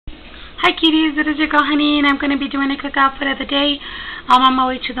Hi kitties, it is your girl Honey, and I'm going to be doing a quick outfit of the day. I'm on my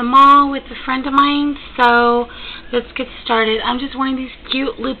way to the mall with a friend of mine, so let's get started. I'm just wearing these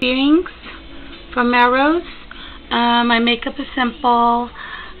cute loop earrings from Melrose. My makeup is simple.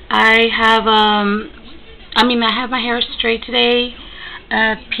 I have my hair straight today.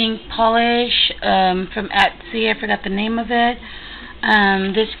 Pink polish from Etsy. I forgot the name of it.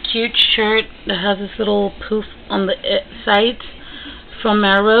 This cute shirt that has this little poof on the sides from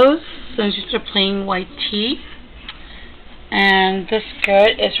Melrose. So it's just a plain white tee. And this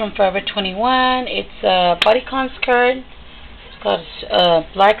skirt is from Forever 21. It's a bodycon skirt. It's got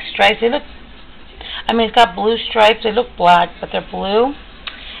black stripes. It's got blue stripes. They look black, but they're blue.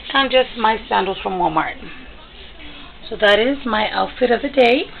 And just my sandals from Walmart. So that is my outfit of the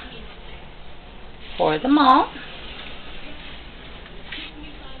day for the mall.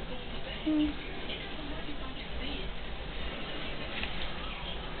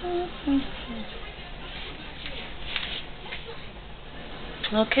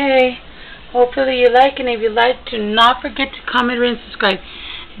 Okay, hopefully you like, and if you like, do not forget to comment, rate, and subscribe.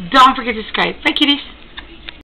 Don't forget to subscribe. Bye kitties.